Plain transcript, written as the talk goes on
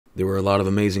There were a lot of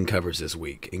amazing covers this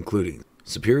week, including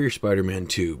Superior Spider-Man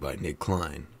 2 by Nick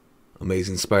Klein,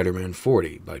 Amazing Spider-Man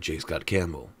 40 by J. Scott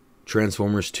Campbell,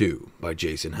 Transformers 2 by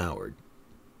Jason Howard,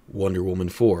 Wonder Woman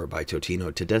 4 by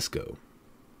Totino Tedesco,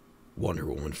 Wonder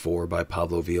Woman 4 by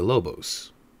Pablo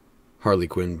Villalobos, Harley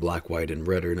Quinn Black, White, and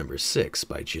Redder number 6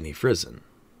 by Ginny Frizen,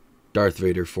 Darth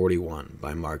Vader 41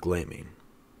 by Mark Lamy.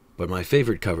 But my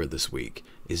favorite cover this week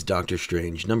is Doctor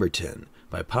Strange number 10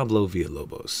 by Pablo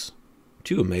Villalobos.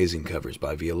 Two amazing covers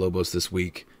by Villalobos this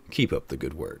week. Keep up the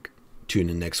good work. Tune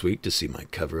in next week to see my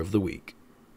cover of the week.